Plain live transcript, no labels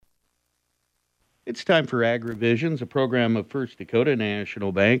It's time for AgriVisions, a program of First Dakota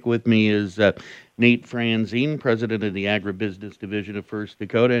National Bank. With me is Nate Franzen, president of the Agribusiness Division of First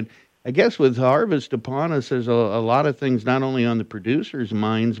Dakota. And I guess with harvest upon us, there's a lot of things not only on the producers'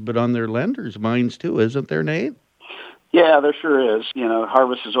 minds, but on their lenders' minds too, isn't there, Nate? Yeah, there sure is.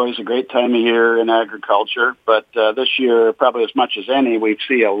 Harvest is always a great time of year in agriculture, but this year, probably as much as any, we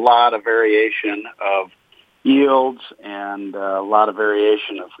see a lot of variation of yields and a lot of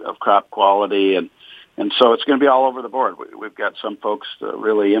variation of crop quality. And so it's going to be all over the board. We've got some folks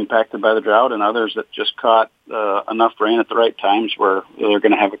really impacted by the drought and others that just caught enough rain at the right times where they're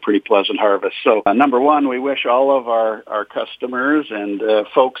going to have a pretty pleasant harvest. So number one, we wish all of our customers and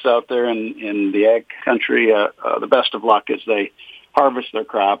folks out there in the ag country the best of luck as they harvest their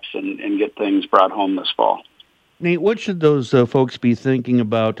crops and get things brought home this fall. Nate, what should those folks be thinking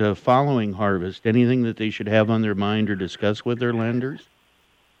about following harvest? Anything that they should have on their mind or discuss with their lenders?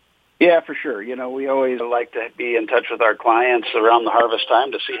 Yeah, for sure. We always like to be in touch with our clients around the harvest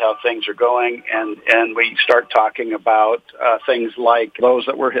time to see how things are going, and we start talking about things like those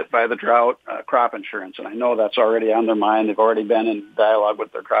that were hit by the drought, crop insurance. And I know that's already on their mind. They've already been in dialogue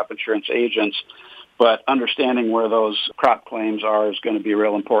with their crop insurance agents, but understanding where those crop claims are is going to be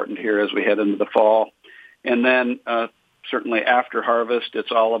real important here as we head into the fall. And then certainly after harvest,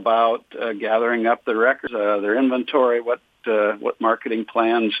 it's all about gathering up the records, their inventory, what marketing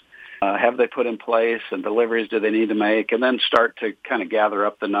plans have they put in place and deliveries do they need to make, and then start to kind of gather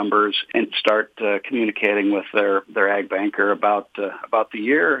up the numbers and start communicating with their ag banker about the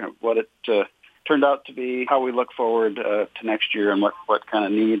year, what it turned out to be, how we look forward to next year, and what kind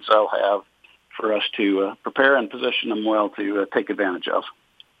of needs I'll have for us to prepare and position them well to take advantage of.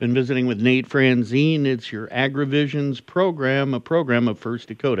 Been visiting with Nate Franzen. It's your AgriVisions program, a program of First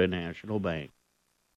Dakota National Bank.